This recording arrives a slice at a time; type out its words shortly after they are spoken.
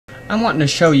I'm wanting to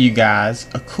show you guys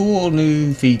a cool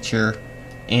new feature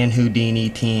in Houdini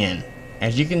 10.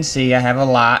 As you can see, I have a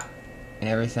lot and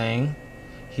everything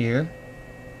here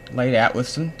laid out with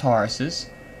some Tauruses.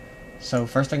 So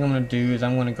first thing I'm going to do is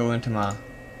I'm going to go into my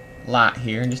light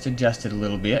here and just adjust it a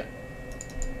little bit.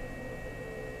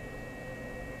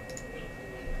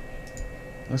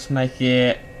 Let's make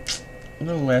it a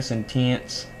little less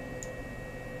intense.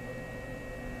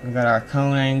 We got our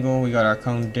cone angle, we got our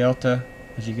cone delta.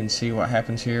 As you can see what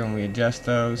happens here when we adjust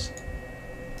those.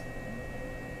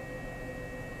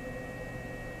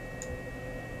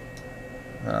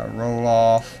 Got our roll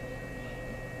off.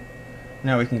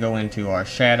 Now we can go into our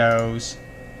shadows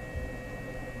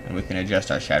and we can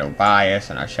adjust our shadow bias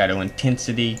and our shadow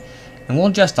intensity, and we'll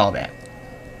adjust all that.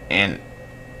 And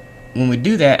when we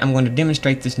do that, I'm going to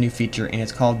demonstrate this new feature, and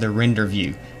it's called the render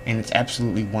view, and it's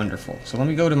absolutely wonderful. So let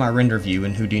me go to my render view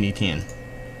in Houdini 10.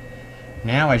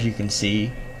 Now as you can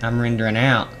see, I'm rendering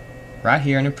out right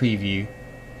here in the preview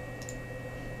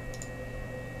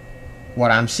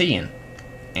what I'm seeing,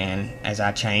 and as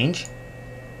I change,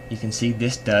 you can see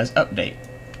this does update.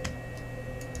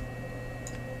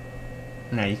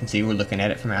 Now you can see we're looking at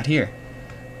it from out here.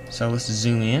 So let's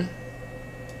zoom in.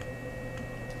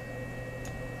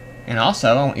 And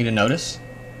also I want you to notice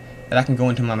that I can go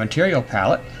into my material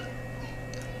palette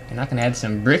and I can add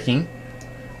some bricking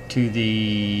to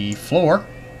the floor.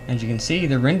 As you can see,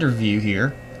 the render view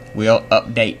here will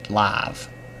update live.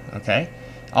 Okay.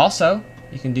 Also,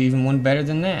 you can do even one better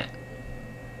than that.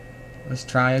 Let's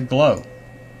try a glow.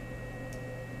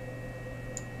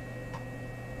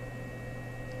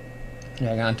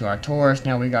 Drag onto our Taurus.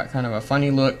 Now we got kind of a funny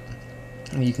look.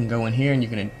 And you can go in here and you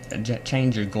can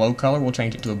change your glow color. We'll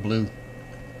change it to a blue.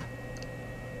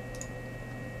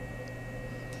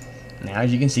 Now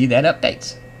as you can see, that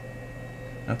updates.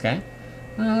 Okay.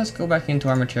 Well, let's go back into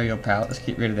our material palette. Let's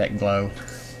get rid of that glow.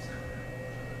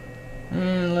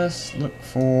 And let's look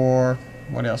for,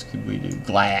 what else could we do?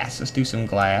 Glass. Let's do some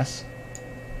glass.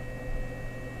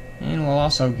 And we'll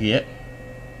also get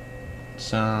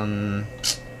some,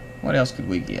 what else could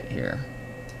we get here?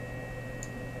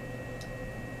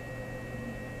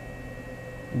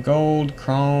 Gold,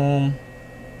 chrome.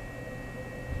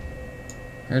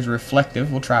 Here's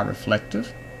reflective. We'll try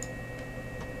reflective.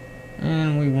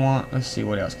 And we want, let's see,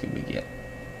 what else could we get?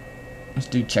 Let's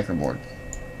do checkerboard.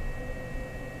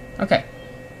 Okay.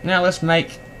 Now let's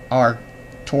make our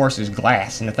Taurus's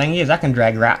glass. And the thing is, I can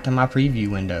drag right to my preview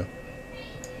window.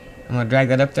 I'm going to drag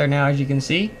that up there now, as you can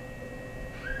see.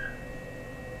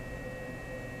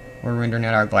 We're rendering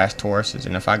out our glass Tauruses.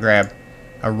 And if I grab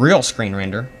a real screen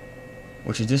render,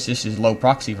 which is this is low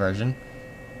proxy version,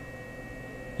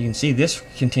 you can see this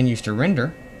continues to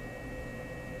render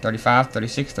 35,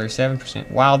 36, 37%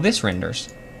 while this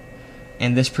renders.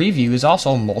 And this preview is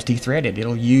also multi-threaded.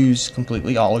 It'll use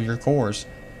completely all of your cores.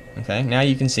 Okay, now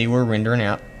you can see we're rendering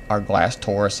out our glass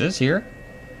Tauruses here.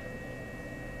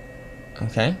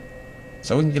 Okay,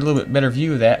 so we can get a little bit better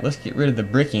view of that. Let's get rid of the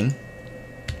bricking.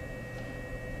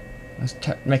 Let's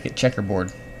make it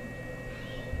checkerboard.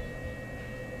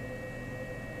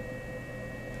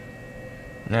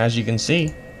 Now as you can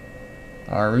see,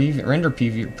 our render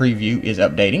preview is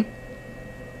updating.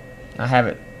 I have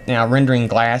it now. Rendering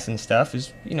glass and stuff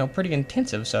is, you know, pretty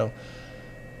intensive, so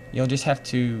you'll just have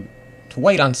to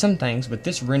wait on some things, but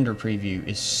this render preview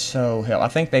is so helpful. I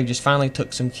think they've just finally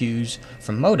took some cues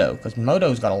from Modo, because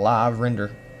Modo's got a live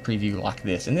render preview like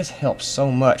this, and this helps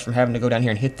so much from having to go down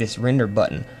here and hit this render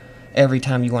button every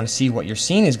time you want to see what your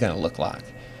scene is going to look like.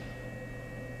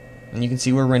 And you can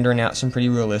see we're rendering out some pretty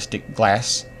realistic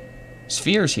glass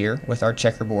spheres here with our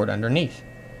checkerboard underneath.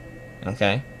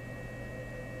 Okay.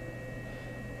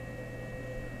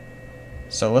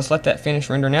 So let's let that finish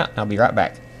rendering out and I'll be right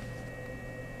back.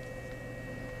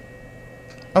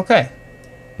 Okay.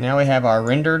 Now we have our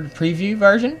rendered preview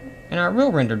version and our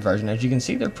real rendered version. As you can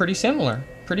see, they're pretty similar.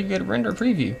 Pretty good render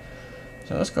preview.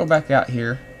 So let's go back out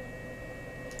here.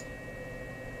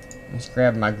 Let's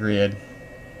grab my grid.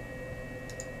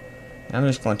 I'm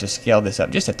just going to scale this up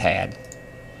just a tad.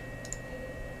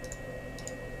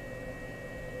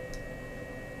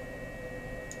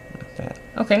 Like that.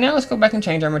 Okay, now let's go back and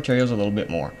change our materials a little bit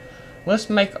more. Let's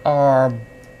make our...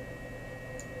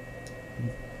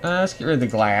 let's get rid of the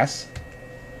glass.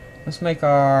 Let's make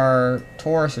our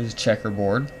Taurus's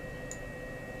checkerboard.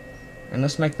 And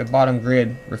let's make the bottom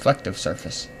grid reflective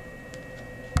surface.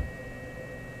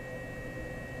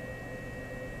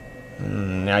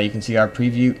 Now you can see our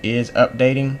preview is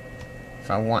updating. If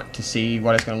I want to see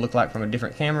what it's going to look like from a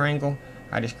different camera angle,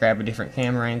 I just grab a different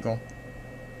camera angle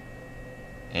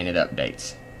and it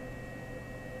updates.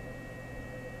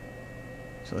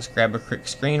 So let's grab a quick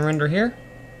screen render here.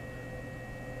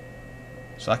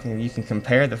 So you can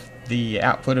compare the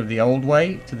output of the old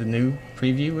way to the new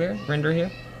preview render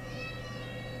here.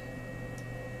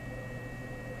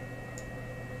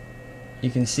 You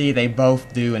can see they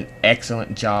both do an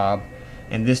excellent job,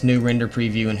 and this new render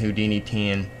preview in Houdini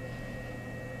 10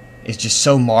 is just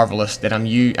so marvelous that I'm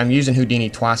using Houdini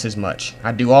twice as much.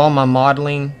 I do all my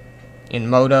modeling in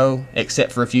Modo,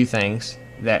 except for a few things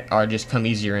that are just come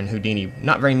easier in Houdini.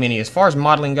 Not very many. As far as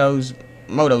modeling goes,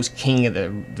 Modo's king of the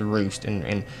roost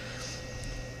and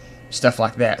stuff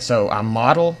like that. So I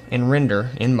model and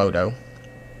render in Modo,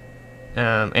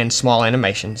 and small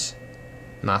animations.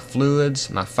 My fluids,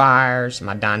 my fires,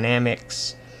 my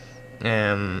dynamics,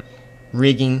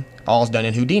 rigging, all is done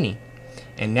in Houdini.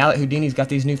 And now that Houdini's got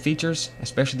these new features,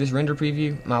 especially this render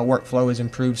preview, my workflow has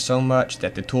improved so much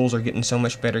that the tools are getting so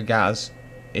much better, guys.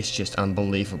 It's just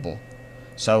unbelievable.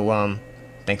 So,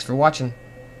 thanks for watching.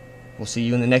 We'll see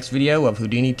you in the next video of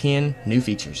Houdini 10 new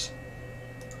features.